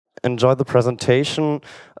enjoy the presentation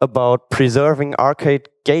about preserving arcade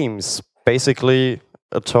games. Basically,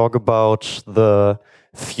 a talk about the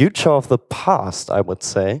future of the past, I would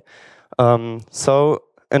say. So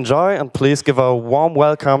enjoy, and please give a warm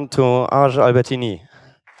welcome to Ange Albertini.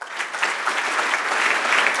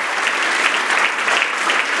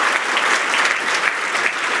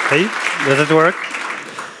 Hey, does it work?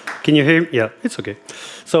 Can you hear me? Yeah, it's okay.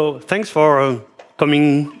 So thanks for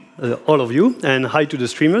coming, all of you, and hi to the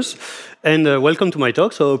streamers, and welcome to my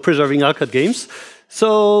talk, so preserving arcade games.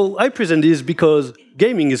 So I present this because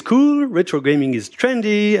gaming is cool, retro gaming is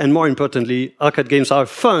trendy, and more importantly, arcade games are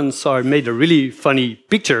fun, so I made a really funny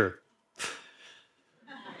picture.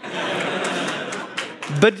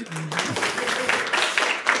 But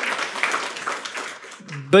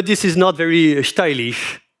this is not very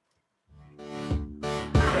stylish.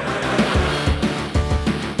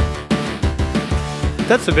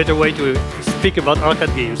 That's a better way to speak about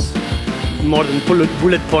arcade games, more than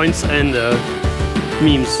bullet points and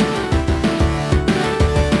memes.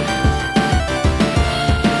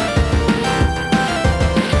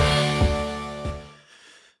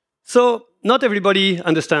 So, not everybody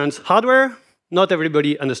understands hardware, not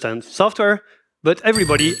everybody understands software, but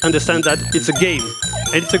everybody understands that it's a game,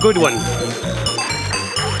 and it's a good one.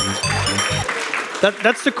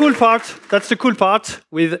 That's the cool part. That's the cool part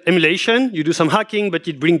with emulation. You do some hacking, but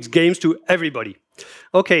it brings games to everybody.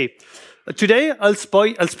 Okay, today I'll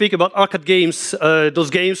speak about arcade games,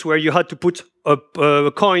 those games where you had to put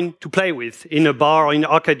a coin to play with in a bar or in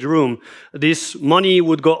an arcade room. This money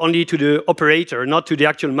would go only to the operator, not to the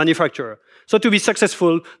actual manufacturer. So to be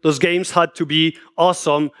successful, those games had to be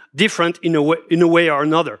awesome, different in a way or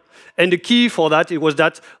another. And the key for that, it was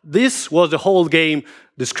that this was the whole game.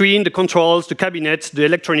 The screen, the controls, the cabinets, the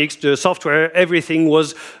electronics, the software, everything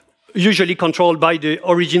was usually controlled by the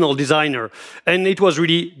original designer. And it was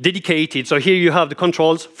really dedicated. So here you have the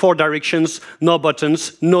controls, 4 directions, no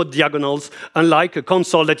buttons, no diagonals, unlike a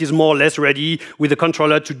console that is more or less ready with a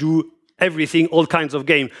controller to do everything, all kinds of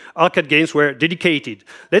games. Arcade games were dedicated.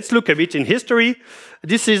 Let's look a bit in history.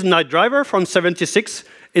 This is Night Driver from '76.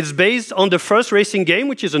 It's based on the first racing game,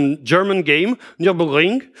 which is a German game,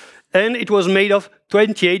 Nürburgring, and it was made of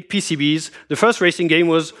 28 PCBs. The first racing game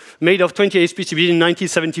was made of 28 PCBs in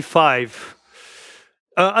 1975.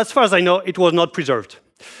 As far as I know, it was not preserved.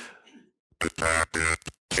 Attack it,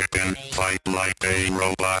 chicken, fight like a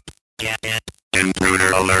robot. Get it.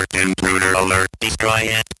 Intruder alert, destroy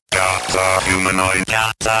it. Got a humanoid,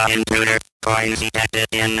 got a intruder, coins detected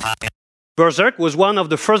in pocket. Berserk was one of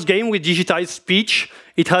the first games with digitized speech.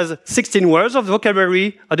 It has 16 words of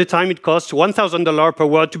vocabulary. At the time, it cost $1,000 per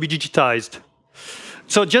word to be digitized.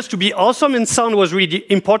 So just to be awesome, and sound was really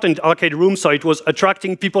important in arcade rooms, so it was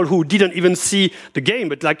attracting people who didn't even see the game,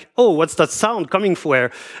 but like, oh, what's that sound coming from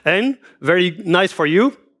where? And very nice for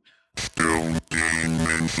you. Stone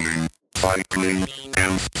immensely, cycling,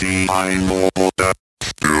 empty, I'm order.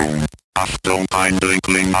 Stone, a stone pine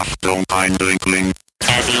twinkling,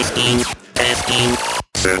 testing,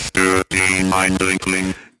 sister, mind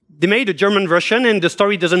twinkling. They made a German version, and the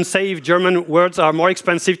story doesn't say if German words are more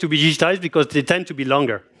expensive to be digitized because they tend to be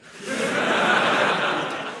longer.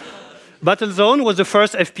 Battlezone was the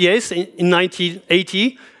first FPS in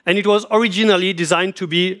 1980, and it was originally designed to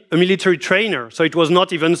be a military trainer, so it was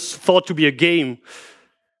not even thought to be a game.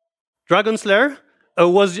 Dragon's Lair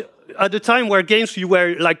was at the time where games you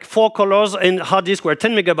were like 4 colors and hard disk were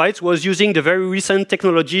 10 megabytes, was using the very recent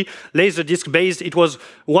technology, Laserdisc based. It was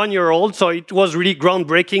 1 year old, so it was really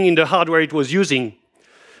groundbreaking in the hardware it was using.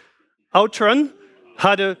 Outrun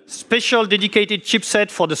had a special dedicated chipset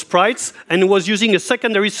for the sprites and was using a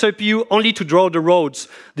secondary CPU only to draw the roads.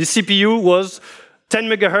 The CPU was 10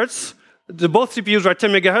 megahertz. Both CPUs were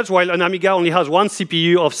 10 megahertz, while an Amiga only has one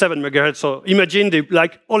CPU of 7 megahertz. So imagine they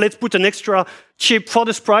like, oh, let's put an extra chip for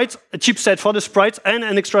the sprites, a chipset for the sprites, and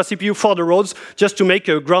an extra CPU for the roads, just to make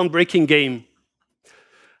a groundbreaking game.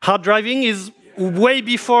 Hard driving is way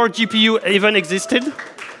before GPU even existed.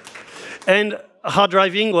 And hard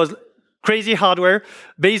driving was crazy hardware.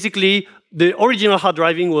 Basically, the original hard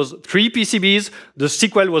driving was 3 PCBs, the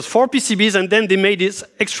sequel was 4 PCBs, and then they made this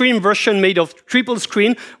extreme version made of triple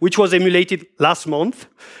screen, which was emulated last month.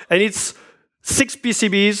 And it's 6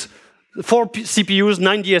 PCBs, 4 CPUs,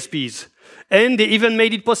 9 DSPs. And they even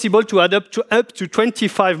made it possible to add up to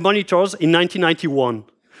 25 monitors in 1991.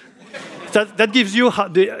 That gives you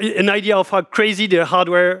an idea of how crazy the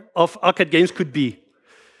hardware of arcade games could be.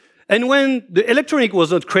 And when the electronic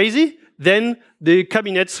was not crazy, then the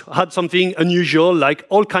cabinets had something unusual, like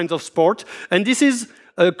all kinds of sport. And this is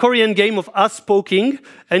a Korean game of ass poking.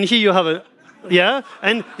 And here you have Yeah,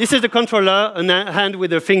 and this is the controller, a hand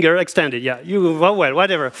with the finger extended. Yeah, well,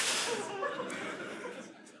 whatever.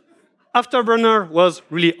 Afterburner was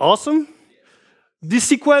really awesome. The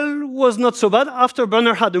sequel was not so bad.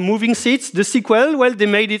 Afterburner had the moving seats. The sequel, well, they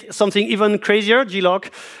made it something even crazier,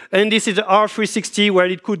 G-Lock. And this is the R360, where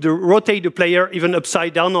it could rotate the player even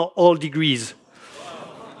upside down or all degrees.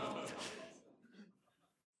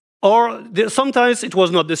 Or sometimes it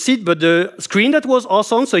was not the seat, but the screen that was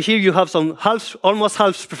awesome. So here you have some almost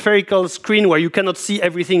half spherical screen where you cannot see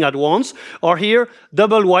everything at once. Or here,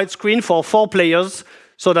 double widescreen for 4 players.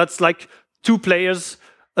 So that's like 2 players.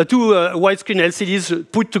 Two widescreen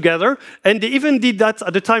LCDs put together, and they even did that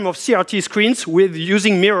at the time of CRT screens with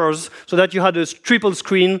using mirrors, so that you had a triple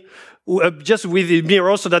screen just with the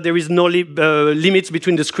mirrors, so that there is no limits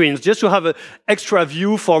between the screens, just to have an extra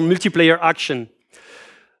view for multiplayer action.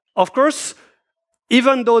 Of course,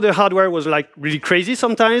 even though the hardware was like really crazy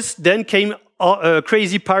sometimes, then came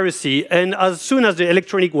crazy piracy. And as soon as the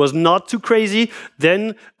electronic was not too crazy,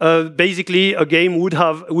 then basically a game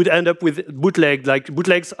would end up with bootleg. Like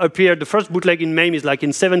bootlegs appeared. The first bootleg in MAME is like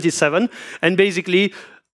in '77, and basically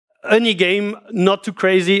any game not too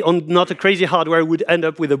crazy on not a crazy hardware would end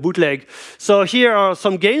up with a bootleg. So here are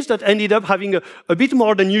some games that ended up having a bit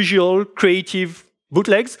more than usual creative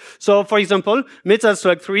bootlegs. So, for example, Metal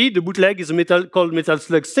Slug 3, the bootleg is called Metal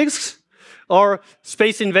Slug 6. Or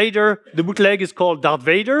Space Invader, the bootleg is called Darth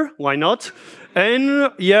Vader. Why not?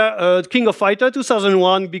 And yeah, King of Fighter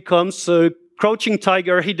 2001 becomes Crouching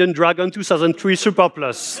Tiger, Hidden Dragon 2003 Super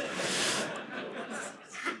Plus.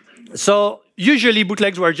 So usually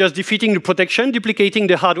bootlegs were just defeating the protection, duplicating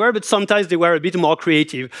the hardware, but sometimes they were a bit more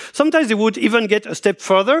creative. Sometimes they would even get a step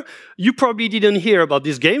further. You probably didn't hear about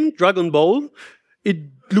this game, Dragon Ball. It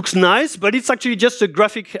looks nice, but it's actually just a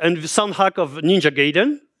graphic and sound hack of Ninja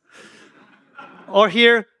Gaiden. Or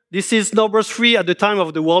here, this is Snow Bros. 3 at the time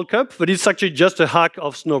of the World Cup, but it's actually just a hack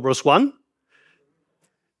of Snow Bros. 1.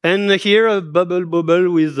 And here, a bubble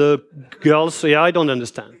with girls. Yeah, I don't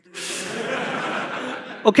understand.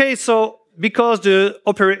 Okay, so because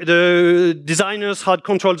the designers had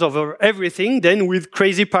controls over everything, then with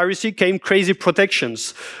crazy piracy came crazy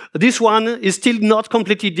protections. This one is still not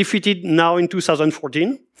completely defeated now in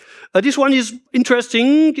 2014. This one is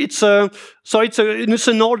interesting. It's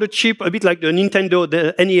an older chip, a bit like the Nintendo,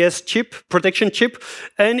 the NES chip, protection chip,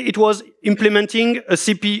 and it was implementing a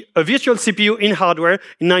virtual CPU in hardware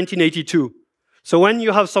in 1982. So when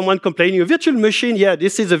you have someone complaining, a virtual machine, yeah,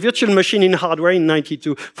 this is a virtual machine in hardware in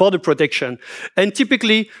 92 for the protection. And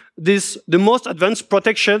typically, the most advanced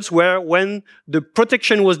protections were when the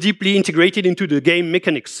protection was deeply integrated into the game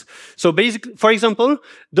mechanics. So basically, for example,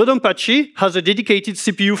 Dodonpachi has a dedicated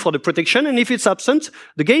CPU for the protection, and if it's absent,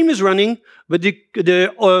 the game is running, but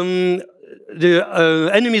the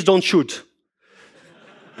enemies don't shoot.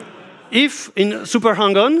 If in Super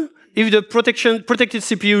Hang-On, if the protected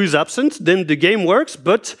CPU is absent, then the game works,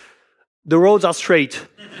 but the roads are straight.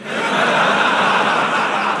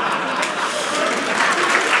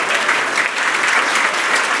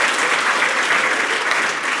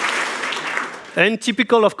 And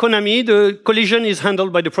typical of Konami, the collision is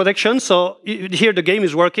handled by the protection. So here the game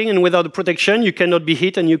is working, and without the protection, you cannot be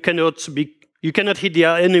hit, and you cannot hit the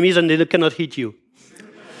enemies, and they cannot hit you.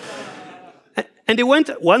 And they went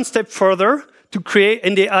one step further to create,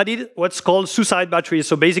 and they added what's called suicide batteries.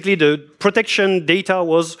 So basically, the protection data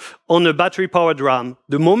was on a battery-powered RAM.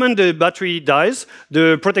 The moment the battery dies,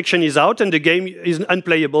 the protection is out, and the game is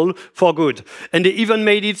unplayable for good. And they even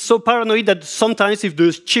made it so paranoid that sometimes if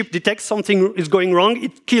the chip detects something is going wrong,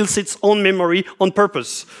 it kills its own memory on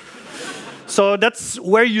purpose. So that's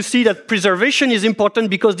where you see that preservation is important,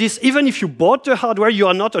 because even if you bought the hardware, you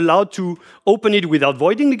are not allowed to open it without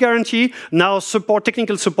voiding the guarantee. Now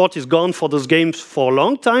technical support is gone for those games for a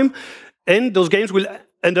long time, and those games will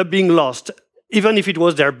end up being lost, even if it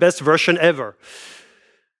was their best version ever.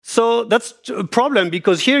 So that's a problem,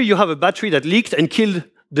 because here you have a battery that leaked and killed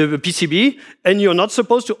the PCB, and you're not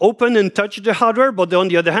supposed to open and touch the hardware, but on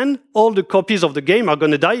the other hand, all the copies of the game are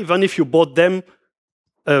going to die, even if you bought them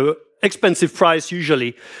expensive price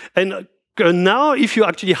usually. And now, if you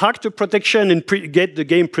actually hack the protection and get the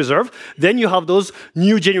game preserved, then you have those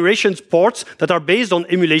new generation ports that are based on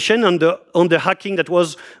emulation and on the hacking that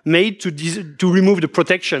was made to remove the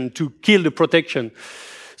protection, to kill the protection.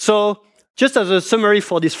 So, just as a summary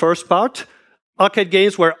for this first part, arcade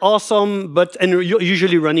games were awesome, and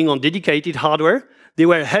usually running on dedicated hardware. They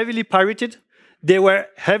were heavily pirated. They were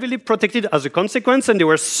heavily protected as a consequence, and they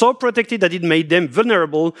were so protected that it made them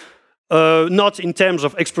vulnerable. Not in terms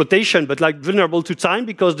of exploitation, but like vulnerable to time,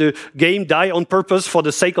 because the game died on purpose for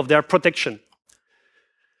the sake of their protection.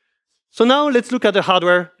 So now let's look at the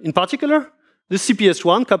hardware in particular. The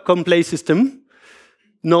CPS-1, Capcom Play System,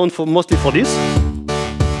 known mostly for this.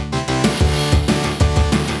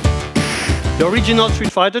 The original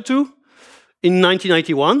Street Fighter II in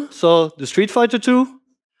 1991. So the Street Fighter II,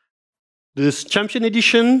 this Champion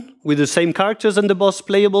Edition with the same characters and the boss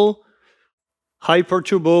playable, Hyper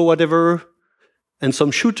Turbo, whatever, and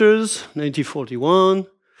some shooters, 1941.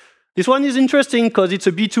 This one is interesting because it's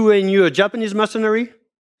a B2 and you're a Japanese mercenary.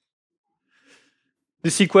 The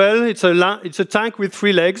sequel, it's a tank with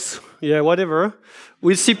 3 legs, yeah, whatever.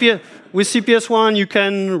 With CPS-1, you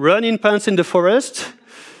can run in pants in the forest.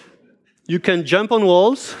 You can jump on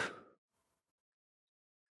walls.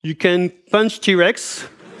 You can punch T-Rex.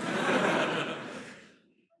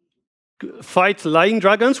 Fight lying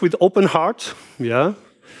dragons with open heart, yeah.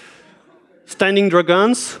 Standing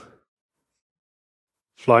dragons.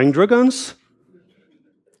 Flying dragons.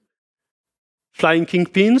 Flying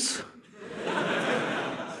kingpins.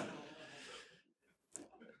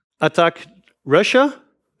 Attack Russia.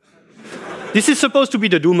 This is supposed to be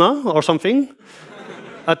the Duma or something.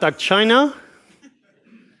 Attack China.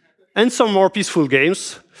 And some more peaceful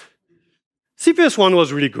games. CPS-1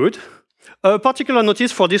 was really good. A particular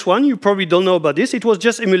notice for this one, you probably don't know about this. It was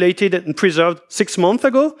just emulated and preserved 6 months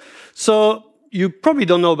ago. So you probably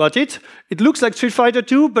don't know about it. It looks like Street Fighter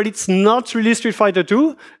 2, but it's not really Street Fighter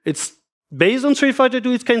 2. It's based on Street Fighter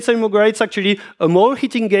 2. It's Kensei Mogura. It's actually a more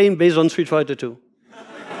hitting game based on Street Fighter 2.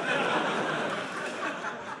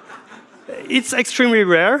 It's extremely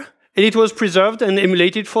rare, and it was preserved and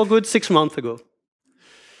emulated for good 6 months ago.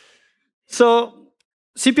 So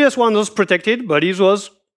CPS-1 was protected, but it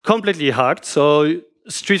was completely hacked. So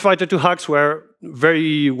Street Fighter 2 hacks were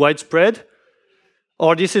very widespread.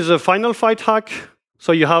 Or this is a Final Fight hack.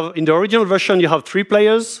 So you have, in the original version, you have 3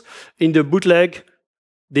 players. In the bootleg,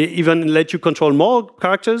 they even let you control more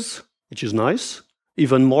characters, which is nice.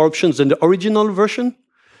 Even more options than the original version.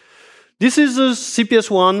 This is a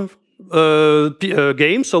CPS-1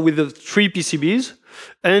 game, so with the 3 PCBs.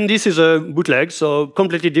 And this is a bootleg, so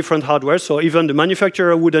completely different hardware. So even the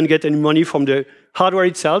manufacturer wouldn't get any money from the hardware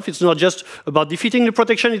itself. It's not just about defeating the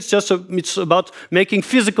protection, it's about making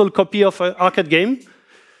physical copy of an arcade game.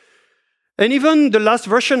 And even the last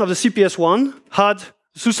version of the CPS-1 had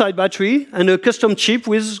suicide battery and a custom chip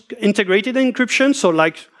with integrated encryption, so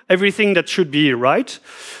like everything that should be right.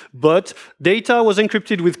 But data was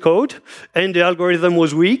encrypted with code, and the algorithm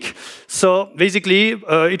was weak. So basically,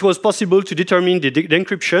 it was possible to determine the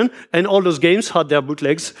encryption, and all those games had their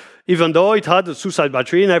bootlegs, even though it had a suicide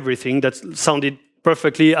battery and everything that sounded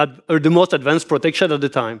perfectly at the most advanced protection at the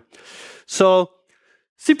time. So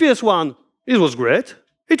CPS-1, it was great.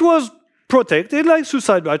 It was protected like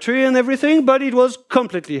suicide battery and everything, but it was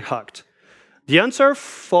completely hacked. The answer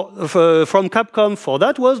from Capcom for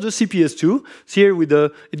that was the CPS-2. Here with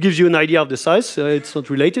it gives you an idea of the size. It's not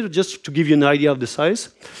related, just to give you an idea of the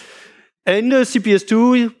size. And the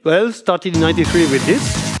CPS-2, well, started in '93 with this.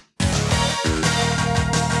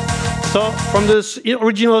 So from the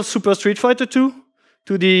original Super Street Fighter 2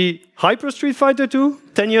 to the Hyper Street Fighter 2,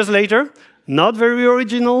 10 years later, not very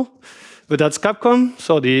original, but that's Capcom.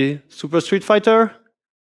 So the Super Street Fighter,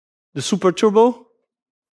 the Super Turbo,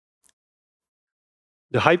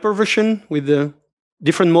 the Hyper version with the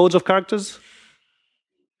different modes of characters,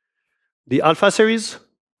 the Alpha series,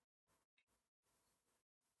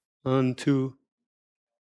 1, 2,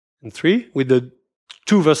 and 3, with the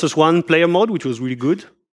 2 versus 1 player mode, which was really good.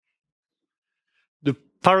 The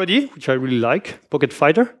parody, which I really like, Pocket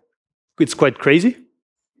Fighter. It's quite crazy.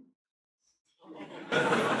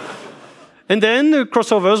 And then the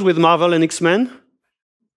crossovers with Marvel and X-Men.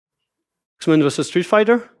 X-Men versus Street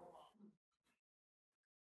Fighter.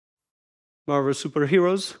 Marvel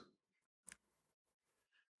superheroes.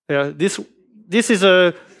 Yeah, this is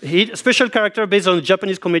a special character based on a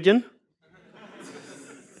Japanese comedian.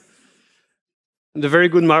 The very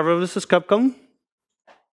good Marvel vs. Capcom.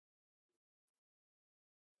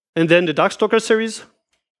 And then the Darkstalker series.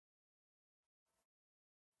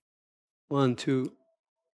 1, 2,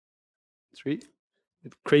 3.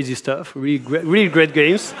 Crazy stuff. Really great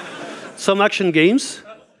games. Some action games.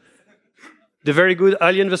 The very good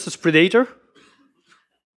Alien vs. Predator.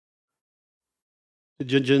 The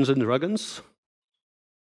Dungeons and Dragons.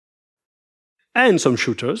 And some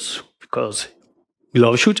shooters, because we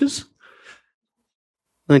love shooters.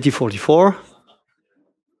 1944.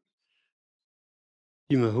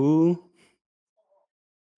 Yamahu.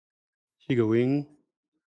 Shiga Wing.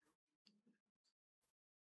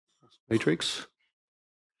 Matrix.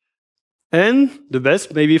 And the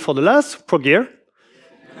best, maybe for the last, Pro Gear.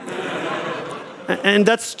 And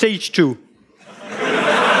that's stage 2.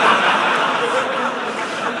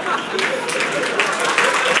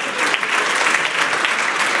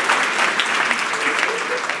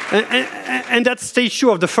 And that's stage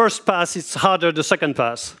 2 of the first pass. It's harder the second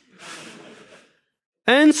pass.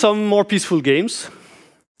 And some more peaceful games.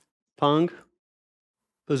 Pong,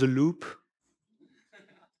 Puzzle Loop,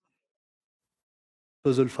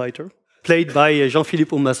 Puzzle Fighter, played by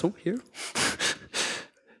Jean-Philippe Aumasson here.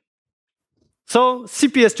 So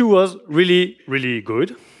CPS2 was really, really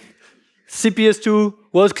good. CPS2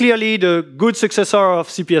 was clearly the good successor of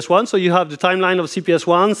CPS1. So you have the timeline of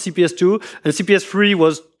CPS1, CPS2, and CPS3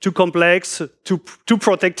 was too complex, too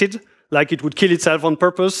protected, like it would kill itself on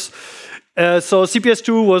purpose. So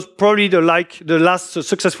CPS2 was probably the last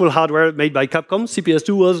successful hardware made by Capcom.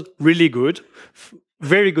 CPS2 was really good,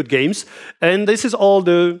 very good games. And this is all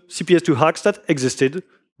the CPS2 hacks that existed.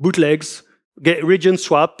 Bootlegs, region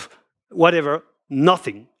swap, whatever,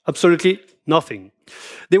 nothing, absolutely nothing.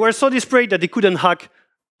 They were so desperate that they couldn't hack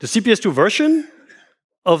the CPS2 version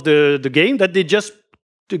of the game that they just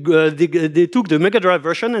they took the Mega Drive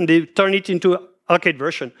version and they turned it into arcade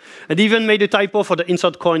version. And they even made a typo for the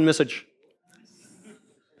insert coin message.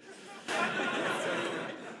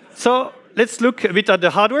 So let's look a bit at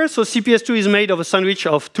the hardware. So CPS2 is made of a sandwich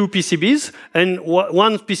of 2 PCBs, and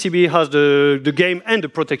one PCB has the game and the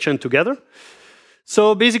protection together.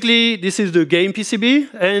 So basically, this is the game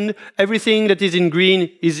PCB, and everything that is in green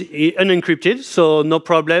is unencrypted, so no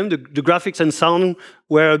problem. The graphics and sound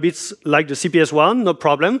were a bit like the CPS1, no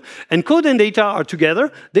problem. And code and data are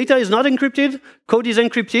together. Data is not encrypted, code is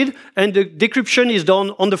encrypted, and the decryption is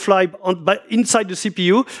done on the fly inside the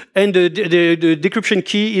CPU, and the decryption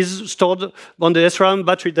key is stored on the SRAM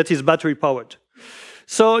battery that is battery powered.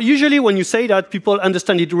 So usually when you say that, people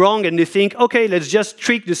understand it wrong and they think, okay, let's just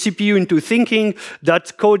trick the CPU into thinking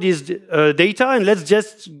that code is data and let's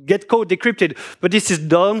just get code decrypted. But this is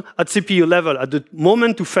done at CPU level, at the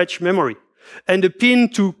moment to fetch memory. And the pin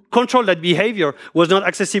to control that behavior was not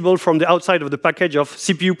accessible from the outside of the package of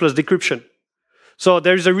CPU plus decryption. So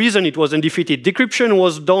there is a reason it was undefeated. Decryption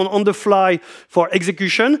was done on the fly for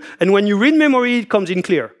execution, and when you read memory, it comes in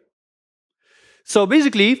clear. So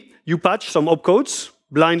basically, you patch some opcodes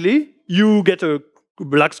blindly, you get a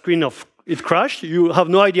black screen of it crashed, you have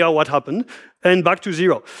no idea what happened, and back to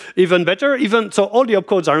 0. Even better, so all the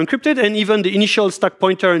opcodes are encrypted, and even the initial stack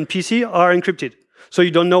pointer and PC are encrypted. So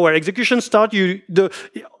you don't know where execution starts. The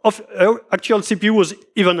actual CPU was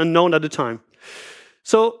even unknown at the time.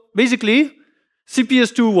 So basically,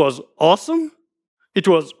 CPS2 was awesome, it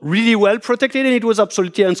was really well protected, and it was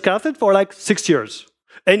absolutely unscathed for like 6 years.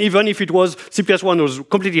 And even if it was CPS1 was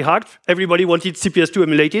completely hacked, everybody wanted CPS2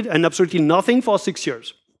 emulated, and absolutely nothing for 6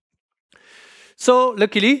 years. So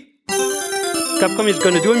luckily, Capcom is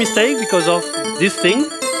going to do a mistake because of this thing.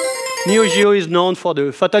 Neo Geo is known for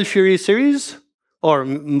the Fatal Fury series, or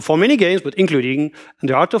for many games, but including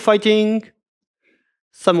The Art of Fighting,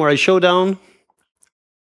 Samurai Showdown,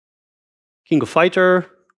 King of Fighter,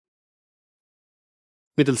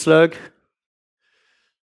 Metal Slug.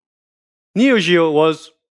 Neo Geo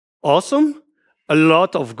was awesome, a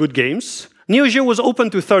lot of good games. Neo Geo was open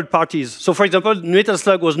to third parties. So for example, Metal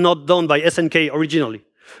Slug was not done by SNK originally.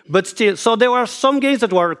 But still, so there were some games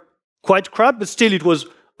that were quite crap, but still it was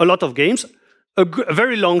a lot of games. A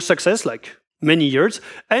very long success, like many years.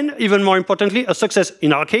 And even more importantly, a success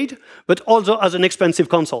in arcade, but also as an expensive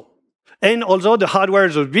console. And also the hardware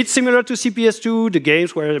is a bit similar to CPS2, the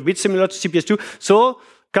games were a bit similar to CPS2. So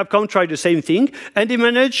Capcom tried the same thing, and they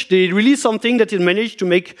released something that managed to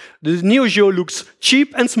make the Neo Geo looks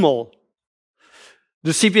cheap and small.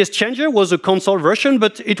 The CPS Changer was a console version,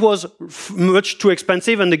 but it was much too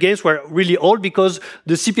expensive, and the games were really old because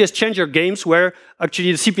the CPS Changer games were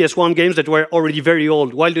actually the CPS1 games that were already very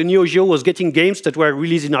old, while the Neo Geo was getting games that were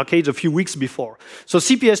released in arcades a few weeks before. So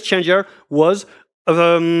CPS Changer was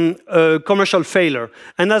a commercial failure.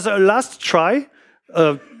 And as a last try,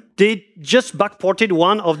 they just backported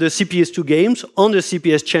one of the CPS2 games on the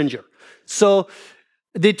CPS Changer. So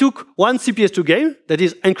they took one CPS2 game that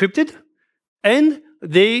is encrypted, and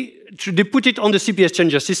they put it on the CPS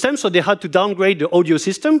Changer system, so they had to downgrade the audio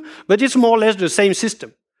system, but it's more or less the same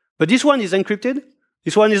system. But this one is encrypted,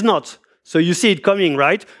 this one is not. So you see it coming,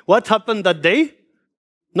 right? What happened that day?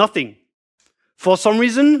 Nothing. For some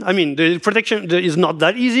reason, I mean, the protection is not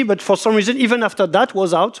that easy, but for some reason, even after that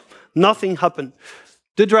was out, nothing happened.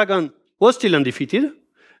 The dragon was still undefeated,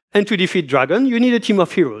 and to defeat dragon, you need a team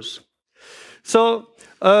of heroes. So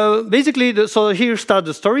basically, so here start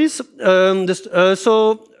the stories. One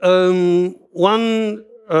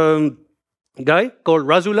guy called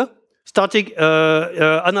Razula started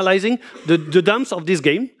analyzing the dumps of this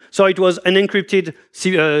game. So it was an encrypted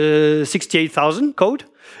 68,000 code,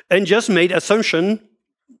 and just made assumption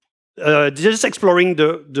just exploring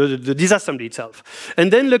the disassembly itself.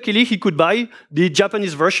 And then luckily he could buy the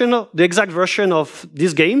Japanese version, the exact version of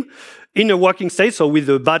this game in a working state, so with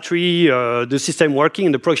the battery, the system working,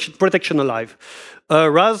 and the protection alive.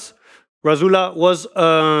 Razula was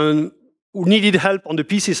needed help on the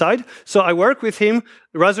PC side, so I worked with him.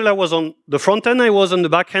 Razula was on the front end, I was on the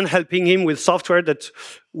back end, helping him with software that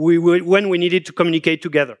when we needed to communicate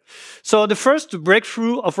together. So the first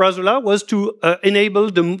breakthrough of Razula was to enable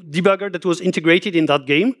the debugger that was integrated in that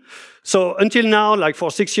game. So until now, like for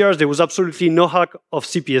 6 years, there was absolutely no hack of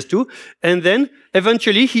CPS2. And then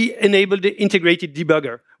eventually he enabled the integrated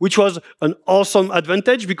debugger, which was an awesome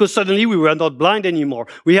advantage because suddenly we were not blind anymore.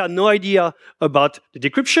 We had no idea about the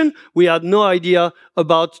decryption. We had no idea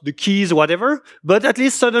about the keys, whatever. But at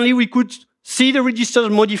least suddenly we could see the registers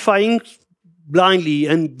modifying blindly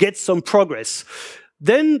and get some progress.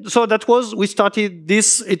 Then, so that was, we started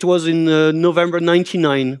this, it was in November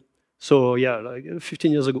 99. So yeah, like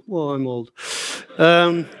 15 years ago. Oh, I'm old.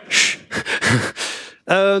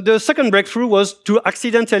 The second breakthrough was to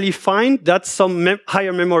accidentally find that some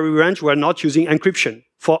higher memory range were not using encryption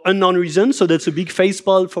for unknown reasons. So that's a big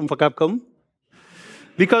facepalm from Capcom.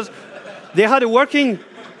 Because they had a working...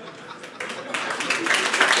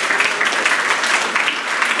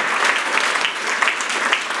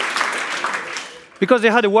 Because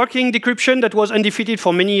they had a working decryption that was undefeated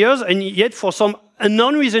for many years, and yet for some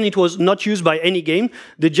unknown reason it was not used by any game.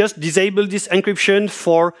 They just disabled this encryption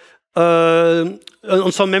for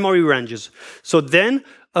on some memory ranges. So then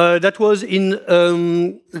that was in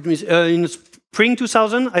spring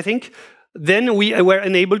 2000, I think. Then we were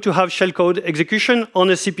enabled to have shellcode execution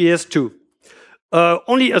on a CPS2.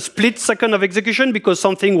 Only a split second of execution because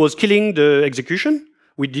something was killing the execution.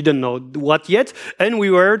 We didn't know what yet, and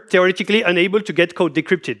we were theoretically unable to get code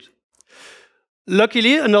decrypted.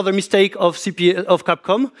 Luckily, another mistake of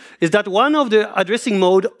Capcom is that one of the addressing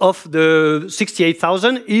mode of the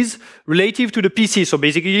 68000 is relative to the PC. So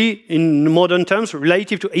basically, in modern terms,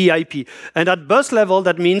 relative to EIP. And at bus level,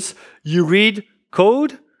 that means you read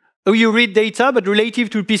code, or you read data, but relative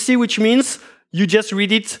to PC, which means you just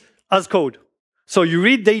read it as code. So you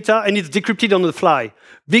read data and it's decrypted on the fly.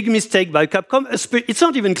 Big mistake by Capcom. It's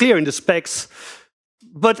not even clear in the specs.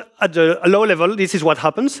 But at a low level, this is what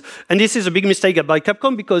happens. And this is a big mistake by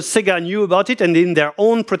Capcom because Sega knew about it, and in their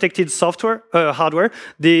own protected software, hardware,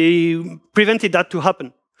 they prevented that to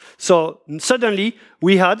happen. So suddenly,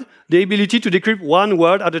 we had the ability to decrypt one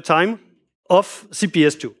word at a time of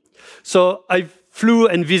CPS2. So I flew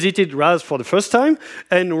and visited Raz for the first time,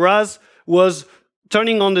 and Raz was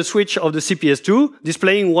turning on the switch of the CPS2,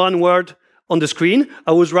 displaying one word on the screen.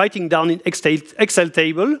 I was writing down in Excel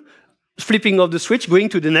table, flipping off the switch, going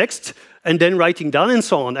to the next, and then writing down, and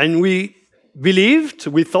so on. And we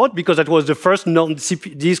thought, because that was the first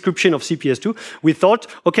description of CPS2, we thought,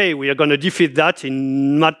 okay, we are going to defeat that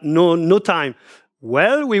in no time.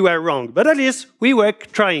 Well, we were wrong, but at least we were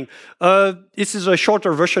trying. This is a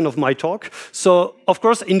shorter version of my talk. So, of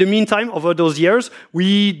course, in the meantime, over those years,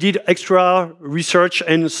 we did extra research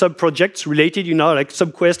and sub-projects related, like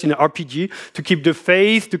sub-quest in an RPG, to keep the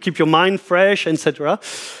faith, to keep your mind fresh, etc.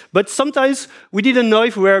 But sometimes we didn't know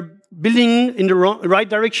if we were building in the right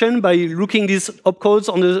direction by looking these opcodes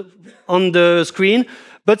on the screen.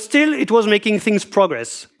 But still, it was making things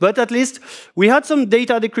progress. But at least we had some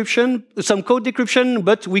data decryption, some code decryption,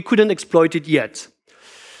 but we couldn't exploit it yet.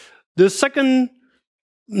 The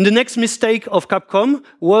next mistake of Capcom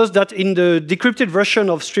was that in the decrypted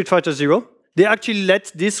version of Street Fighter Zero, they actually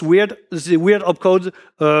let this weird opcode,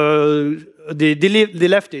 they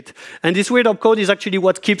left it. And this weird opcode is actually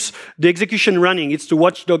what keeps the execution running. It's the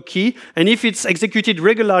watchdog key. And if it's executed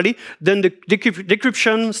regularly, then the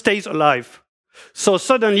decryption stays alive. So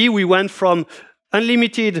suddenly we went from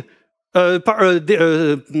unlimited, really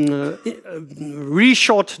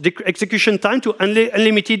short execution time to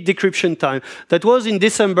unlimited decryption time. That was in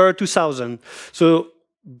December 2000. So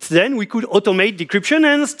then we could automate decryption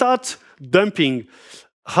and start dumping.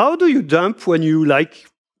 How do you dump when you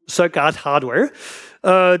suck at hardware?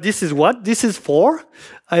 This is what this is for.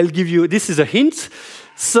 I'll give you, this is a hint.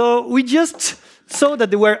 So we just saw that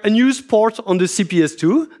there were unused ports on the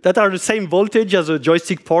CPS2 that are the same voltage as a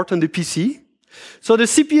joystick port on the PC. So the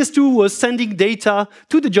CPS2 was sending data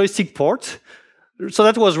to the joystick port. So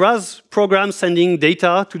that was Raz program sending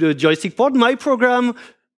data to the joystick port. My program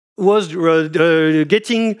was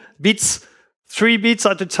getting bits, 3 bits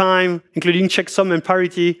at a time, including checksum and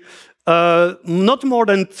parity, not more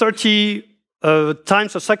than 30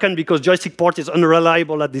 times a second because joystick port is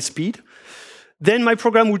unreliable at this speed. Then my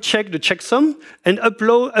program would check the checksum and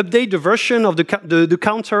update the version of the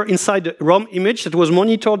counter inside the ROM image that was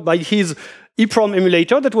monitored by his EEPROM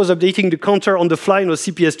emulator that was updating the counter on the fly on the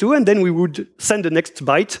CPS2, and then we would send the next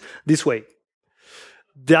byte this way.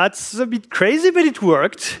 That's a bit crazy, but it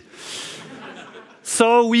worked.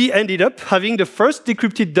 So we ended up having the first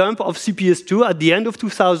decrypted dump of CPS2 at the end of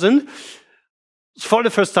 2000. For the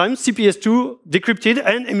first time, CPS2 decrypted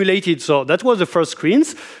and emulated. So that was the first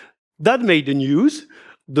screens. That made the news.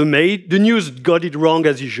 The news got it wrong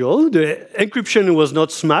as usual. The encryption was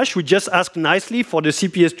not smashed. We just asked nicely for the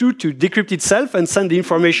CPS2 to decrypt itself and send the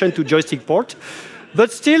information to joystick port.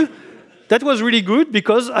 But still, that was really good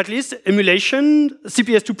because at least emulation,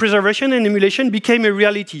 CPS2 preservation and emulation became a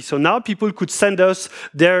reality. So now people could send us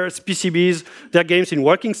their PCBs, their games in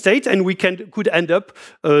working state, and we could end up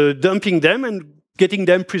dumping them and getting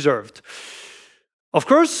them preserved. Of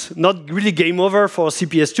course, not really game over for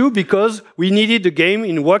CPS2 because we needed the game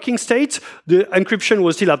in working state. The encryption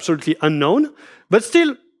was still absolutely unknown, but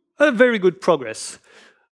still a very good progress.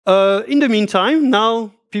 In the meantime,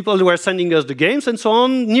 now people were sending us the games and so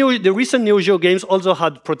on. The recent Neo Geo games also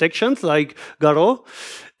had protections like Garo.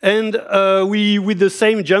 And with the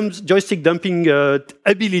same joystick dumping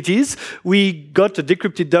abilities, we got a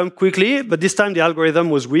decrypted dump quickly, but this time the algorithm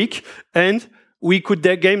was weak, and we could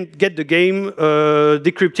get the game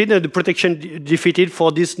decrypted and the protection defeated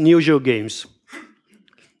for these Neo Geo games.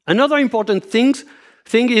 Another important thing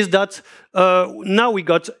is that now we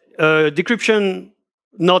got decryption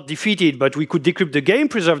not defeated, but we could decrypt the game,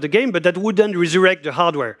 preserve the game, but that wouldn't resurrect the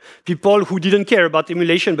hardware. People who didn't care about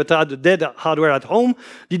emulation but had the dead hardware at home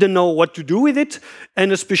didn't know what to do with it,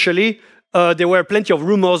 and especially there were plenty of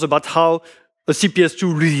rumors about how a CPS2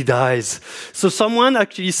 really dies. So someone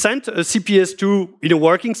actually sent a CPS2 in a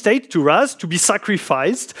working state to Raz to be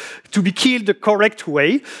sacrificed, to be killed the correct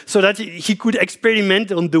way, so that he could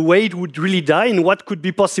experiment on the way it would really die and what could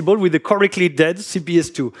be possible with a correctly dead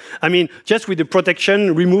CPS2. I mean, just with the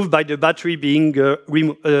protection removed by the battery being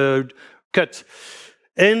cut.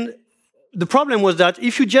 And the problem was that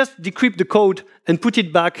if you just decrypt the code and put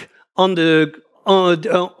it back on the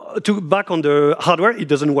hardware, it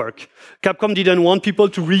doesn't work. Capcom didn't want people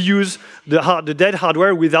to reuse the dead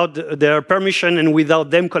hardware without their permission and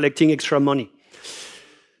without them collecting extra money.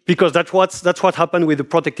 Because that's what happened with the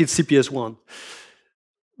protected CPS1.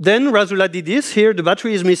 Then Razula did this. Here the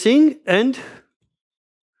battery is missing and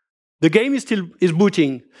the game is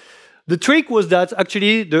booting. The trick was that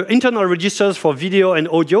actually the internal registers for video and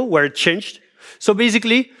audio were changed. So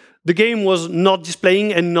basically, the game was not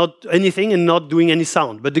displaying and not anything and not doing any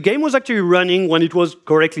sound. But the game was actually running when it was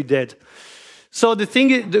correctly dead. So the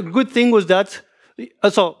good thing was that,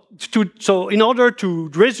 so in order to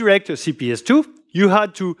resurrect a CPS2, you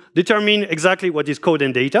had to determine exactly what is code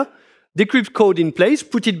and data, decrypt code in place,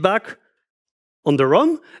 put it back on the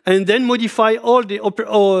ROM, and then modify all the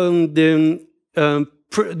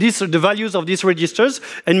values of these registers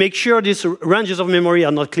and make sure these ranges of memory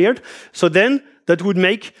are not cleared. So then that would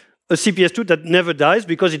make a CPS2 that never dies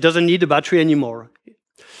because it doesn't need a battery anymore.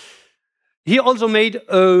 He also made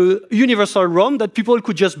a universal ROM that people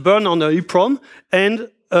could just burn on an EEPROM and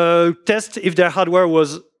test if their hardware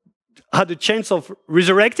had a chance of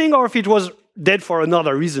resurrecting or if it was dead for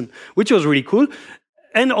another reason, which was really cool.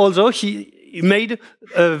 And also he made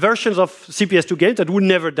versions of CPS2 games that would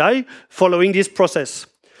never die following this process.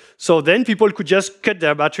 So then people could just cut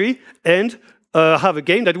their battery and have a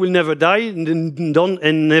game that will never die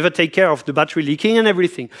and never take care of the battery leaking and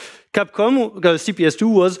everything. Capcom CPS2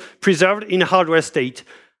 was preserved in hardware state.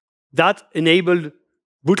 That enabled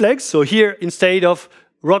bootlegs. So here, instead of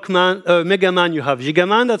Mega Man, you have Giga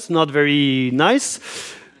Man. That's not very nice.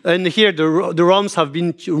 And here, the ROMs have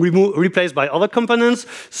been replaced by other components.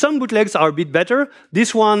 Some bootlegs are a bit better.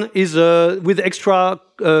 This one is with extra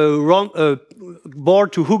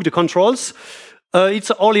board to hook the controls.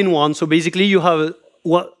 It's all in one. So basically, you have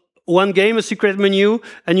one game, a secret menu,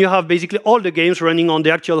 and you have basically all the games running on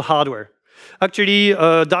the actual hardware. Actually,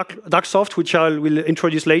 Darksoft, which I will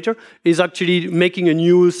introduce later, is actually making a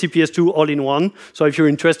new CPS2 all-in-one. So if you're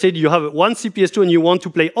interested, you have one CPS2 and you want to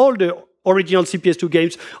play all the original CPS2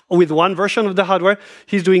 games with one version of the hardware,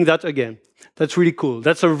 he's doing that again. That's really cool.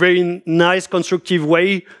 That's a very nice, constructive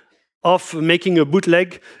way of making a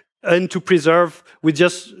bootleg and to preserve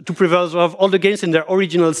all the games in their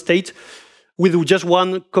original state with just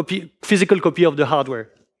one physical copy of the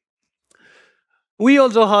hardware. We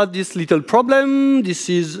also had this little problem. This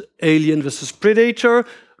is Alien vs. Predator.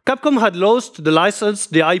 Capcom had lost the license,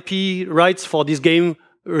 the IP rights for this game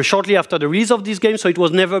shortly after the release of this game, so it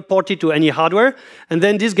was never ported to any hardware. And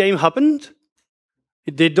then this game happened.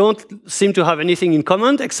 They don't seem to have anything in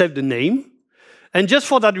common except the name. And just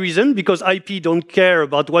for that reason, because IP don't care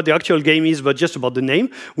about what the actual game is, but just about the name,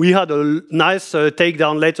 we had a nice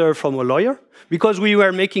takedown letter from a lawyer, because we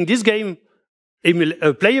were making this game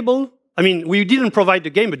playable. I mean, we didn't provide the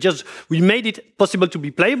game, but just we made it possible to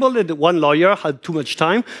be playable, and one lawyer had too much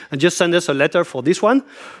time and just sent us a letter for this one.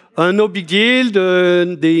 No big deal,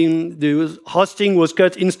 the hosting was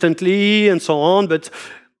cut instantly and so on, but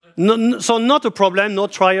so not a problem, no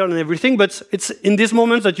trial and everything, but it's in this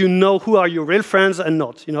moment that you know who are your real friends and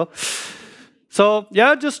not, you know. So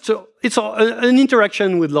yeah, just it's an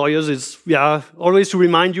interaction with lawyers is always to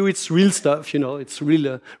remind you it's real stuff, you know, it's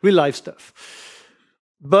real life stuff.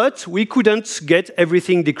 But we couldn't get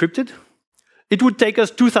everything decrypted. It would take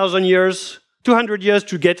us 200 years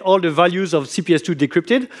to get all the values of CPS2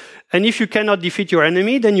 decrypted. And if you cannot defeat your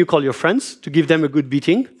enemy, then you call your friends to give them a good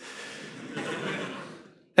beating.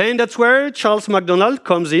 And that's where Charles McDonald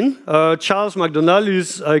comes in. Charles McDonald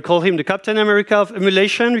is, I call him the Captain America of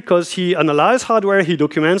emulation, because he analyzes hardware, he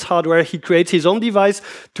documents hardware, he creates his own device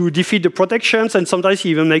to defeat the protections, and sometimes he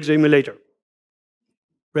even makes the emulator.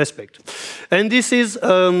 Respect. And this is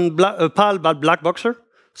a PAL black boxer.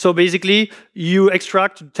 So basically, you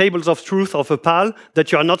extract tables of truth of a PAL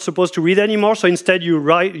that you are not supposed to read anymore. So instead,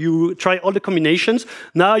 you try all the combinations.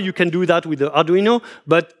 Now you can do that with the Arduino,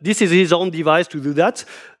 but this is his own device to do that.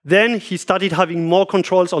 Then he started having more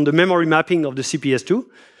controls on the memory mapping of the CPS2.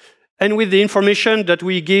 And with the information that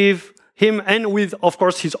we give him, and with, of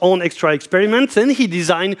course, his own extra experiments, then he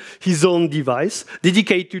designed his own device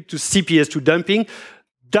dedicated to CPS2 dumping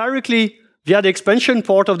directly via the expansion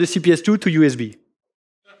port of the CPS2 to USB.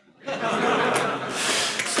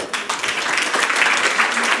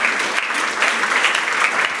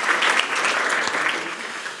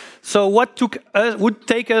 So what would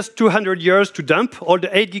take us 200 years to dump all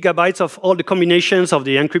the 8 gigabytes of all the combinations of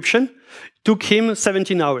the encryption took him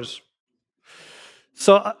 17 hours.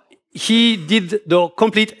 So he did the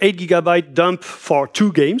complete 8 gigabyte dump for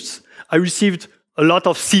 2 games. I received a lot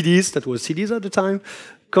of CDs, that was CDs at the time,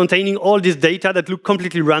 containing all this data that looked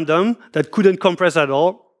completely random, that couldn't compress at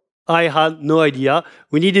all. I had no idea.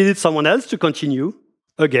 We needed someone else to continue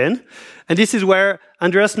again. And this is where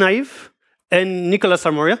Andreas Naive and Nicolas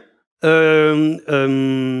Armoria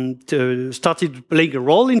started playing a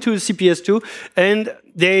role into CPS2, and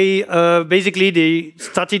they basically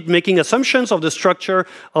started making assumptions of the structure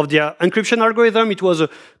of their encryption algorithm. It was a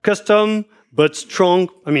custom but strong.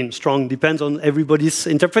 I mean, strong depends on everybody's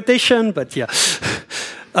interpretation, but yeah,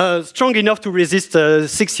 strong enough to resist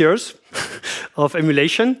 6 years of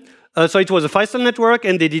emulation. So it was a Feistel network,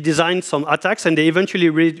 and they designed some attacks, and they eventually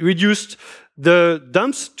reduced the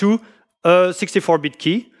dumps to a 64-bit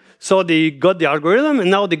key. So they got the algorithm,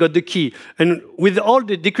 and now they got the key. And with all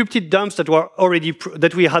the decrypted dumps that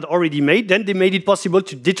we had already made, then they made it possible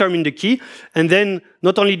to determine the key. And then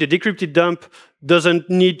not only the decrypted dump doesn't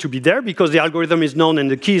need to be there because the algorithm is known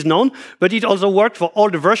and the key is known, but it also worked for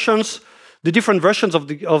all the versions, the different versions of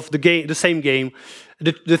the game, the same game.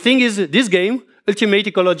 The thing is, this game, Ultimate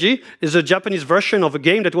Ecology, is a Japanese version of a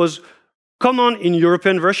game that was common in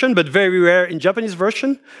European version, but very rare in Japanese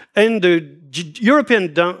version. And the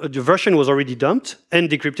European version was already dumped and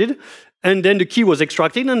decrypted. And then the key was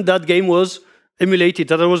extracted, and that game was emulated.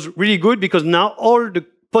 That was really good, because now all the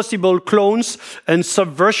possible clones and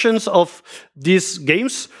subversions of these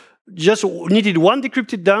games just needed one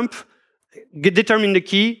decrypted dump, determine the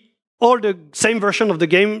key, all the same version of the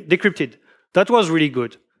game decrypted. That was really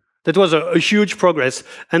good. That was a huge progress.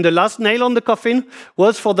 And the last nail on the coffin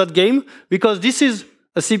was for that game, because this is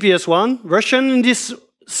a CPS1 version, and this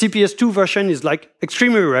CPS2 version is like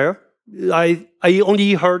extremely rare. I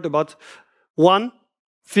only heard about one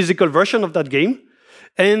physical version of that game.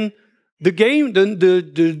 And the game,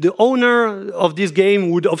 the owner of this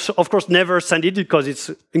game would, of course, never send it because it's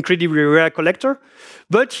an incredibly rare collector.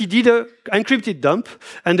 But he did an encrypted dump.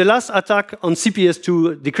 And the last attack on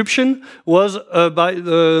CPS2 decryption was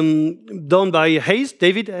done by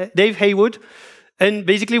Dave Haywood. And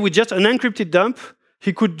basically, with just an encrypted dump,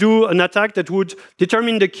 he could do an attack that would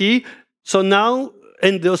determine the key. So now,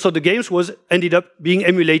 so the games ended up being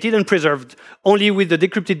emulated and preserved only with the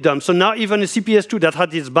decrypted dump. So now even a CPS2 that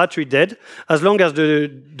had its battery dead, as long as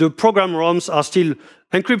the program ROMs are still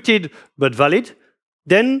encrypted but valid,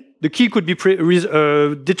 then the key could be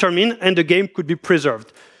determined and the game could be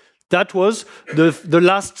preserved. That was the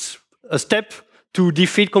last step to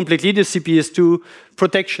defeat completely the CPS2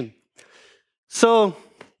 protection. So,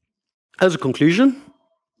 as a conclusion,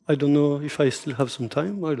 I don't know if I still have some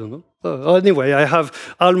time. I don't know. Anyway, I have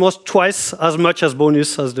almost twice as much as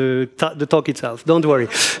bonus as the talk itself. Don't worry.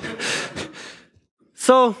 So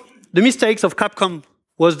So the mistakes of Capcom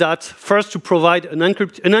was that first to provide an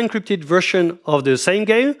encrypted version of the same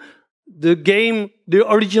game. The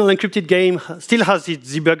original encrypted game still has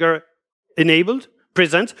its debugger enabled,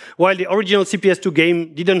 present, while the original CPS2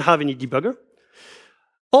 game didn't have any debugger.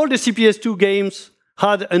 All the CPS2 games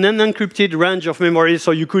had an unencrypted range of memory,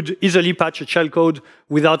 so you could easily patch a shellcode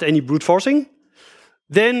without any brute forcing.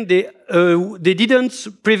 Then they didn't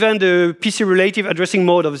prevent the PC relative addressing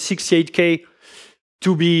mode of 68K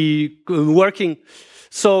to be working.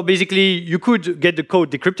 So basically, you could get the code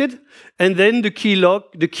decrypted, and then the key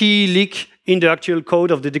leak in the actual code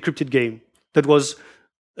of the decrypted game. That was,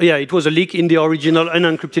 it was a leak in the original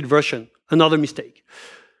unencrypted version. Another mistake.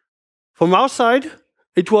 From our side,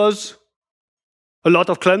 it was a lot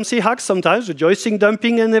of clumsy hacks sometimes, the joystick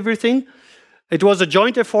dumping and everything. It was a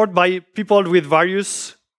joint effort by people with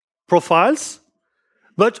various profiles.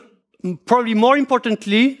 But probably more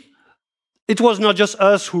importantly, it was not just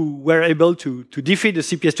us who were able to defeat the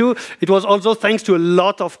CPS2. It was also thanks to a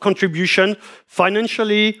lot of contribution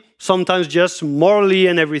financially, sometimes just morally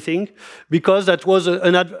and everything, because that was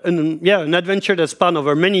an adventure that spanned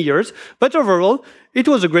over many years. But overall, it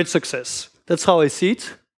was a great success. That's how I see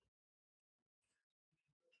it.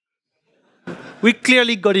 We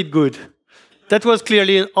clearly got it good. That was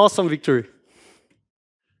clearly an awesome victory.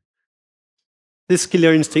 This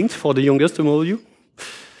killer instinct for the youngest among you.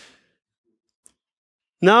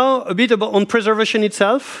 Now, a bit on preservation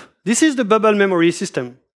itself. This is the bubble memory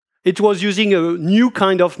system. It was using a new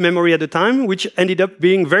kind of memory at the time, which ended up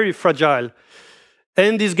being very fragile.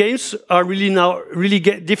 And these games are really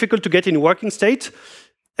difficult to get in working state.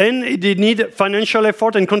 And they need financial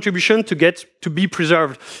effort and contribution to be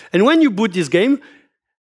preserved. And when you boot this game,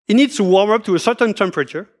 it needs to warm up to a certain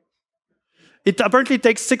temperature. It apparently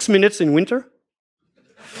takes 6 minutes in winter.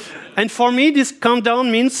 And for me, this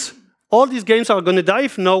countdown means all these games are going to die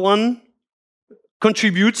if no one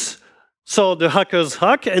contributes. So the hackers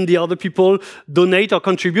hack and the other people donate or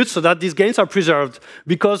contribute so that these games are preserved,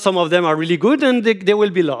 because some of them are really good and they will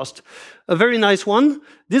be lost. A very nice one.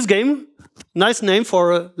 This game, nice name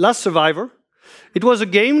for Last Survivor. It was a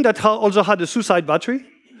game that also had a suicide battery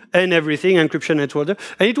and everything, encryption and whatever.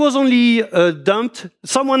 And it was only dumped.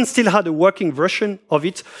 Someone still had a working version of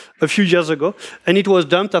it a few years ago, and it was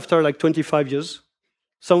dumped after like 25 years.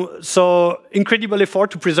 So incredible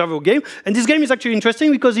effort to preserve a game. And this game is actually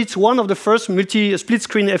interesting because it's one of the first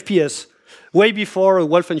split-screen FPS, way before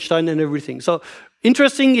Wolfenstein and everything. So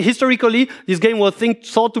interesting, historically, this game was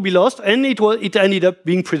thought to be lost, and it ended up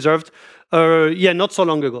being preserved not so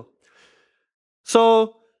long ago.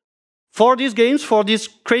 So for these games, for this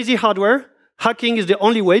crazy hardware, hacking is the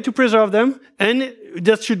only way to preserve them, and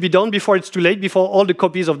that should be done before it's too late, before all the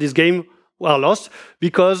copies of this game are lost.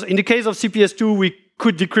 Because in the case of CPS2, we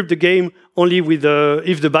could decrypt the game only with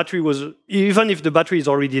if the battery is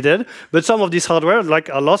already dead. But some of this hardware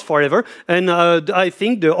are lost forever. And I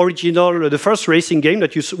think the first racing game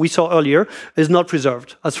that we saw earlier is not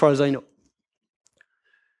preserved, as far as I know.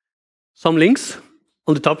 Some links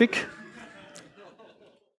on the topic.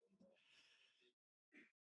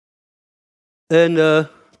 And do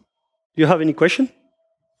you have any question?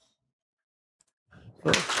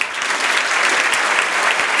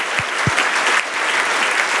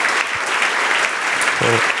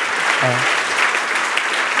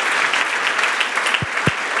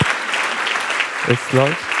 It's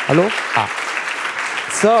live. Hello?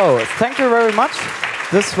 So, thank you very much.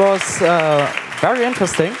 This was very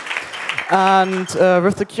interesting. And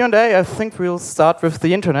with the Q&A, I think we'll start with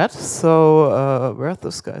the internet. So, where's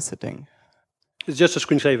this guy sitting? It's just a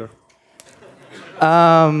screensaver.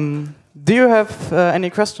 Do you have any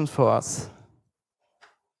questions for us?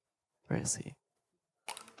 Where is he?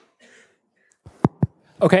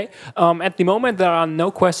 Okay. At the moment, there are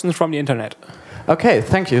no questions from the internet. Okay,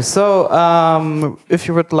 thank you. So, if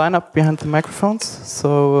you would line up behind the microphones,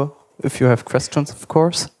 so if you have questions, of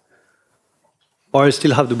course. Or I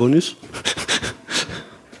still have the bonus.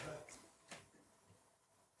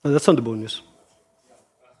 No, that's not the bonus.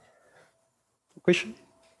 Question?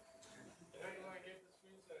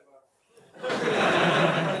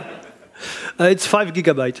 It's 5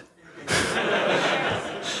 GB.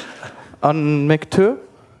 On Mic 2?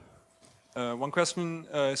 One question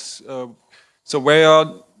is, so where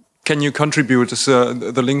can you contribute? Is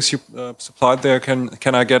the links you supplied there?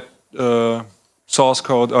 Can I get source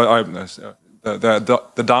code or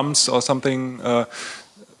the dumps or something?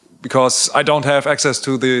 Because I don't have access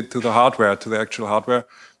to the hardware, to the actual hardware.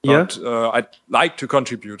 But I'd like to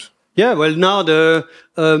contribute. Yeah, well, now the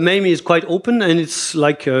MAME is quite open, and it's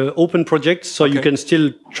like an open project, so you can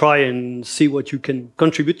still try and see what you can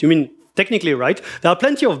contribute. You mean technically right. There are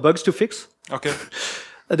plenty of bugs to fix. Okay.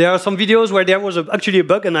 There are some videos where there was actually a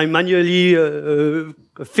bug, and I manually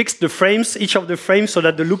fixed the frames, each of the frames, so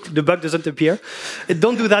that the bug doesn't appear.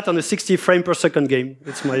 Don't do that on a 60 frame per second game.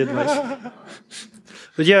 It's my advice.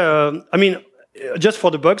 But yeah, I mean, just for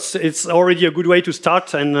the bugs, it's already a good way to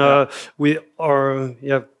start, and with our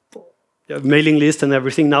mailing list and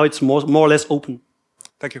everything, now it's more or less open.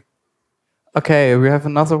 Thank you. Okay, we have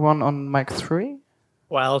another one on mic 3.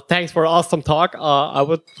 Well, thanks for awesome talk. I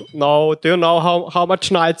would know, do you know how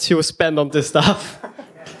much nights you spend on this stuff?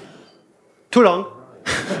 Too long.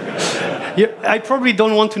 Yeah, I probably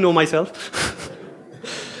don't want to know myself.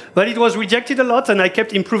 But it was rejected a lot, and I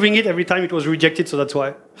kept improving it every time it was rejected, so that's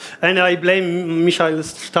why. And I blame Michael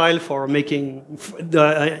Steil for making,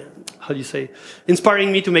 how do you say,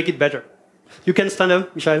 inspiring me to make it better. You can stand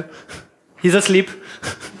up, Michael. He's asleep.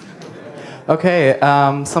 Okay,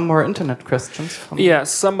 some more internet questions. Yeah,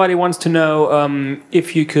 somebody wants to know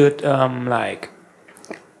if you could like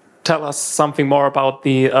tell us something more about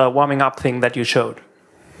the warming up thing that you showed.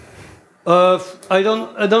 I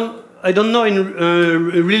don't know.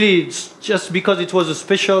 Really, it's just because it was a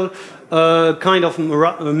special kind of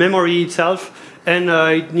memory itself, and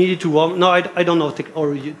it needed to warm. No, I don't know.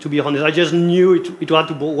 Or to be honest, I just knew it had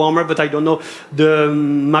to be warmer, but I don't know the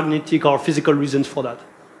magnetic or physical reasons for that.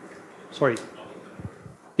 Sorry.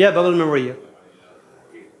 Yeah, bubble memory. Yeah.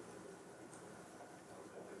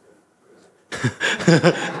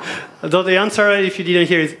 Though the answer, if you didn't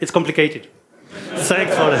hear it, it's complicated.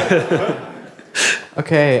 Thanks for that.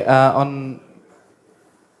 Okay, on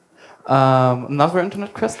another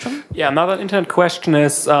internet question? Yeah, another internet question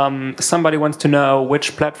is somebody wants to know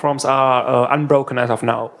which platforms are unbroken as of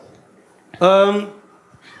now.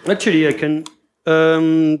 Actually, I can.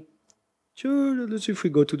 Sure, let's see if we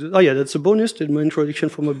go to the. Oh, yeah, that's a bonus. That's my introduction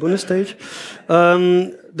from a bonus stage.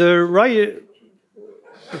 The Riot.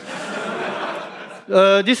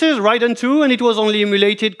 This is Raiden 2, and it was only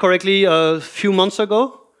emulated correctly a few months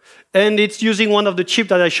ago. And it's using one of the chips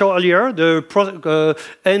that I showed earlier.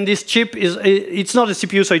 And this chip it's not a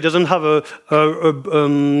CPU, so it doesn't have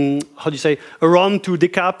how do you say, a ROM to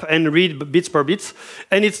decap and read bits per bits.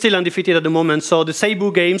 And it's still undefeated at the moment. So the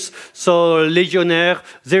Seibu games, so Legionnaire,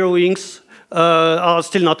 Zero Inks, are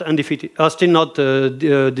still not undefeated, are still not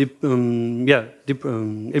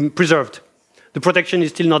preserved. The protection is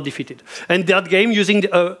still not defeated. And that game, using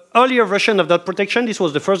the earlier version of that protection, this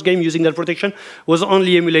was the first game using that protection, was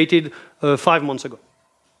only emulated 5 months ago.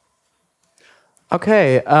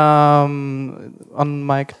 Okay, on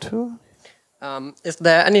mic 2. Is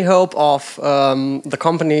there any hope of the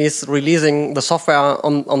companies releasing the software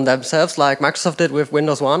on themselves, like Microsoft did with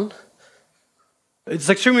Windows 1? It's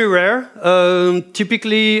extremely rare.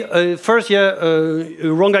 Typically, first,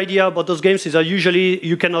 wrong idea about those games is that usually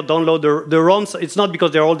you cannot download the ROMs. It's not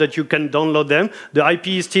because they're old that you can download them. The IP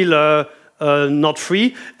is still not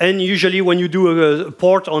free. And usually when you do a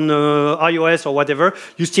port on iOS or whatever,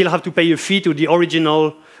 you still have to pay a fee to the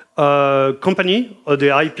original company or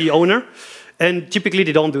the IP owner. And typically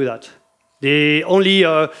they don't do that. They only,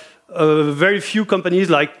 very few companies,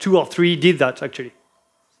 like 2 or 3, did that actually.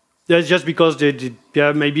 That's just because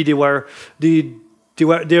maybe they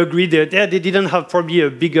agreed that they didn't have probably a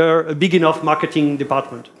big enough marketing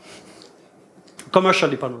department, commercial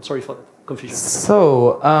department. Sorry for the confusion.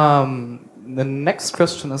 So the next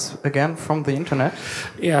question is again from the internet.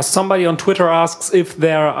 Yeah, somebody on Twitter asks if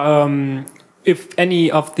there, if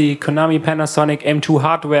any of the Konami Panasonic M2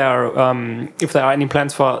 hardware, if there are any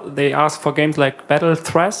plans for. They ask for games like Battle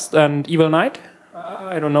Thrust and Evil Knight.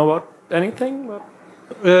 I don't know about anything. But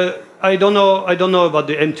I don't know about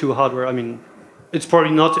the M2 hardware. I mean, it's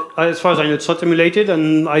probably not, as far as I know, it's not emulated,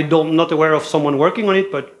 and I'm not aware of someone working on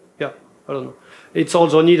it. But yeah, I don't know. It's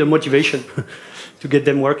also need a motivation to get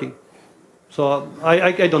them working. So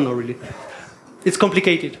I don't know really. It's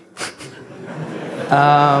complicated.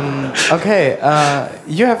 Okay,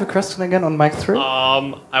 you have a question again on mic 3.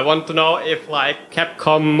 I want to know if like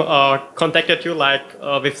Capcom contacted you like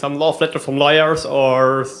with some love letter from lawyers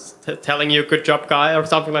or telling you good job guy or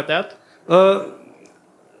something like that.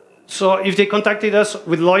 So if they contacted us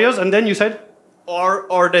with lawyers and then you said?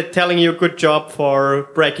 Or they're telling you good job for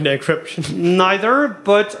breaking the encryption. Neither,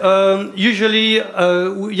 but usually,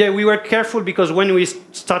 we were careful because when we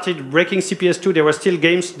started breaking CPS2, there were still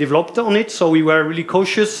games developed on it, so we were really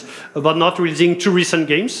cautious about not releasing too recent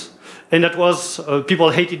games. And that was, people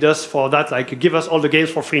hated us for that, like, give us all the games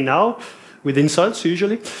for free now, with insults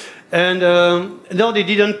usually. And no, they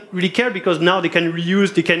didn't really care because now they can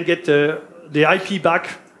reuse, they can get the IP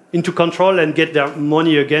back into control and get their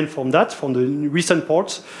money again from that, from the recent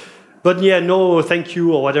ports. But yeah, no, thank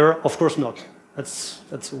you or whatever. Of course not.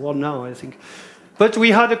 That's one now, I think. But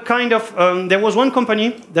we had a kind of, there was one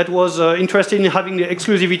company that was interested in having the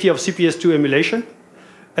exclusivity of CPS2 emulation.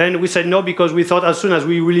 And we said no, because we thought as soon as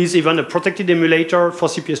we release even a protected emulator for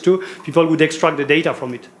CPS2, people would extract the data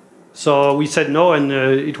from it. So we said no, and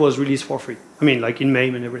it was released for free. I mean, like in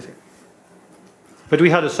MAME and everything. But we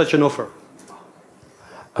had such an offer.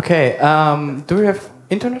 Okay, do we have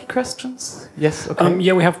internet questions? Yes, okay.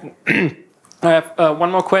 Yeah, we have... I have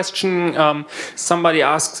one more question. Somebody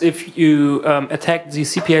asks if you attacked the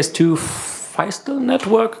CPS2 Feistel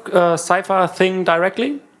network cipher thing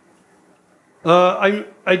directly?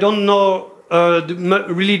 I don't know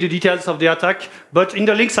really the details of the attack, but in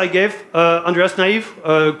the links I gave, Andreas Naive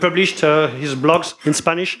published his blogs in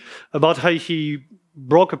Spanish about how he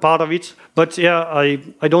broke a part of it. But yeah,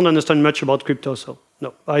 I don't understand much about crypto, so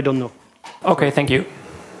no, I don't know. Okay, thank you.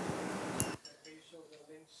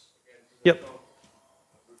 Yep.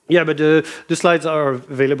 Yeah, but the slides are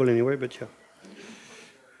available anyway, but yeah.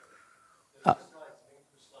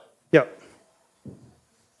 Yeah.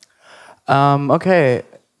 Okay,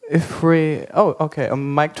 if we... Oh, okay,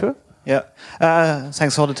 mic two? Yeah,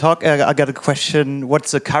 thanks for the talk. I got a question.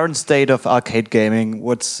 What's the current state of arcade gaming?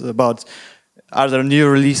 What's about... Are there new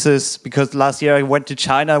releases? Because last year I went to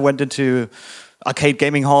China, went into arcade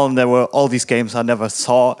gaming hall, and there were all these games I never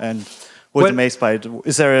saw, and was amazed by it.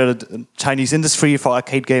 Is there a Chinese industry for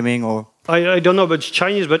arcade gaming, or? I don't know about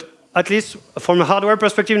Chinese, but at least from a hardware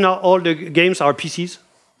perspective, now all the games are PCs.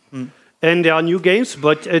 And there are new games,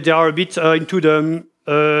 but they are a bit into the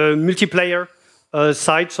multiplayer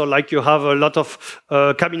side. So like you have a lot of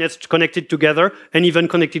cabinets connected together and even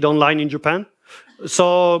connected online in Japan.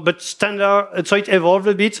 So, but standard, so it evolved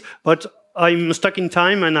a bit, but I'm stuck in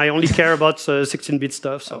time and I only care about 16-bit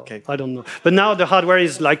stuff, so okay. I don't know. But now the hardware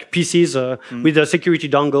is like PCs with a security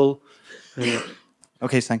dongle.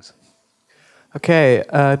 Okay, thanks. Okay,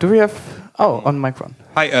 do we have... Oh, on mic one.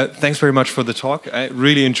 Hi, thanks very much for the talk. I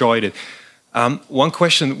really enjoyed it. One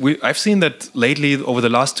question, I've seen that lately, over the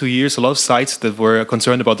last 2 years, a lot of sites that were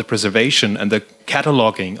concerned about the preservation and the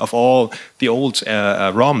cataloging of all the old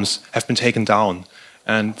ROMs have been taken down.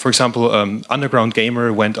 And for example, Underground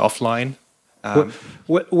Gamer went offline.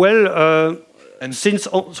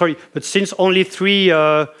 Since only 3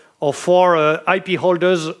 or 4 IP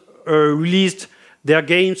holders released their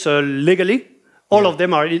games legally, all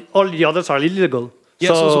the others are illegal.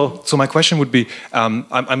 Yeah, so my question would be,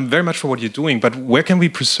 I'm very much for what you're doing, but where can we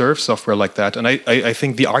preserve software like that? And I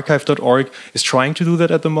think the archive.org is trying to do that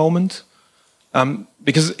at the moment.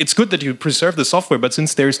 Because it's good that you preserve the software, but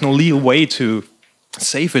since there is no legal way to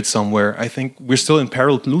save it somewhere, I think we're still in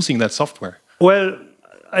peril of losing that software. Well,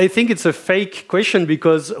 I think it's a fake question,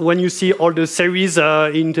 because when you see all the series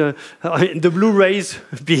in the Blu-rays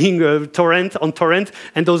being torrent,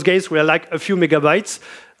 and those games were like a few megabytes,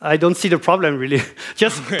 I don't see the problem, really.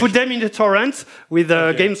 Just put them in the torrent with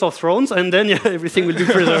Games of Thrones, and then everything will be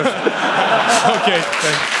preserved. Okay,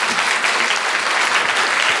 thanks.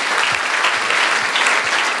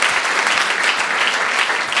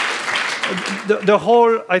 The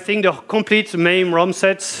whole, I think the complete MAME ROM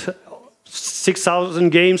set, 6,000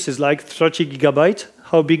 games is like 30 gigabyte.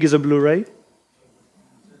 How big is a Blu-ray?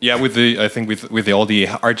 Yeah, I think with all the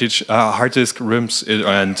hard disk ROMs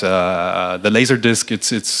and the laser disk, it's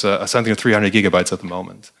something of 300 gigabytes at the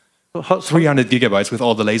moment. 300 gigabytes with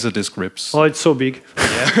all the laser disk rips. Oh, it's so big.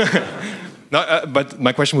 Yeah. No, but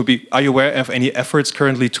my question would be: are you aware of any efforts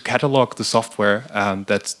currently to catalog the software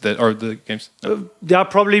or the games? No. There are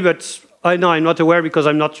probably, but I'm not aware because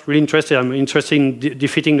I'm not really interested. I'm interested in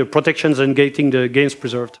defeating the protections and getting the games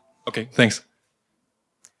preserved. Okay, thanks.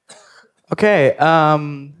 Okay,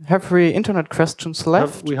 have we internet questions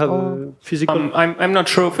left? We have a physical... I'm not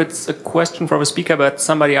sure if it's a question from a speaker, but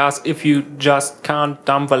somebody asked if you just can't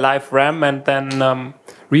dump a live RAM and then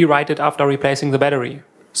rewrite it after replacing the battery.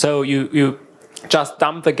 So you just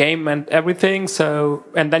dump the game and everything,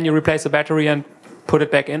 and then you replace the battery and put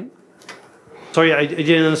it back in? Sorry, I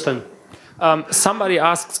didn't understand. Somebody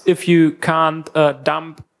asks if you can't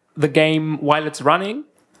dump the game while it's running,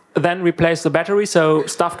 then replace the battery so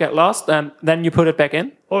stuff get lost, and then you put it back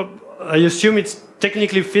in? Well, I assume it's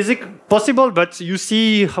technically possible, but you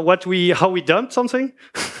see how we dumped something?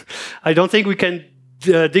 I don't think we can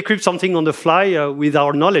decrypt something on the fly with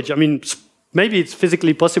our knowledge. I mean, maybe it's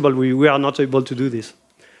physically possible. We are not able to do this.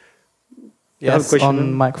 Yes,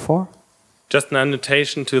 on mic 4. Just an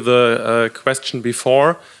annotation to the question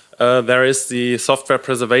before. There is the Software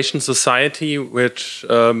Preservation Society, which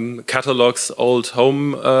catalogs old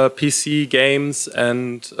home PC games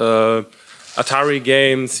and Atari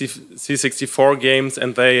games, C64 games,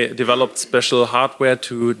 and they developed special hardware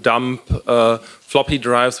to dump floppy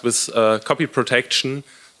drives with copy protection.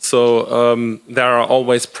 So there are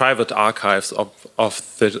always private archives of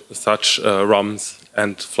such ROMs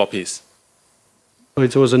and floppies.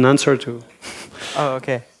 It was an answer to. Oh,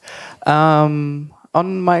 okay. On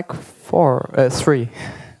mic 3.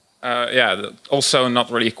 Yeah, also not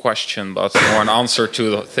really a question, but more an answer to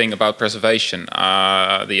the thing about preservation.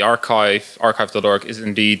 The archive.org is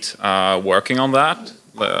indeed working on that.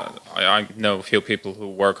 I know a few people who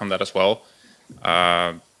work on that as well.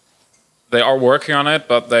 They are working on it,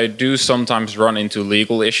 but they do sometimes run into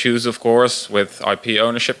legal issues, of course, with IP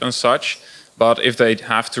ownership and such. But if they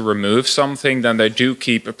have to remove something, then they do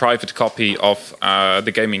keep a private copy of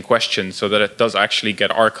the game in question so that it does actually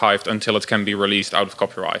get archived until it can be released out of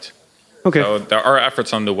copyright. Okay. So there are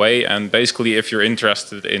efforts on the way, and basically if you're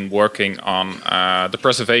interested in working on the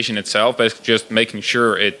preservation itself, basically just making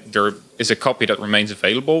sure there is a copy that remains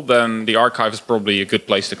available, then the archive is probably a good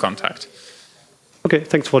place to contact. Okay,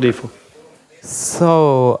 thanks for the info.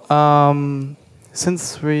 So,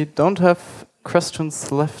 since we don't have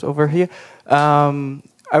questions left over here,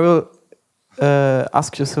 I will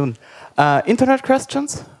ask you soon. Internet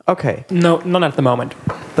questions? Okay. No, none at the moment.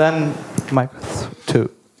 Then mic 2.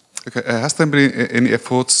 Okay. Has there been any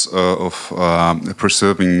efforts of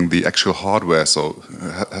preserving the actual hardware? So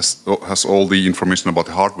has all the information about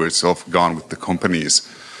the hardware itself gone with the companies?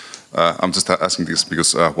 I'm just asking this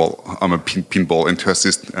because, well, I'm a pinball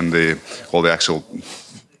enthusiast, and all the actual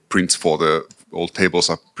prints for the old tables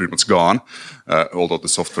are pretty much gone, although the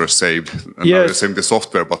software is saved. And now they're saving the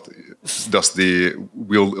software, but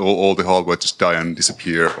will all the hardware just die and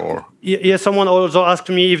disappear, or? Yeah, someone also asked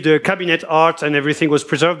me if the cabinet art and everything was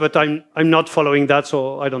preserved, but I'm not following that,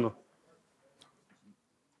 so I don't know.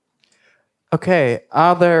 Okay,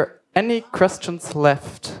 are there any questions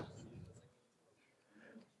left?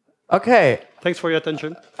 Okay. Thanks for your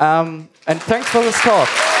attention. And thanks for this talk.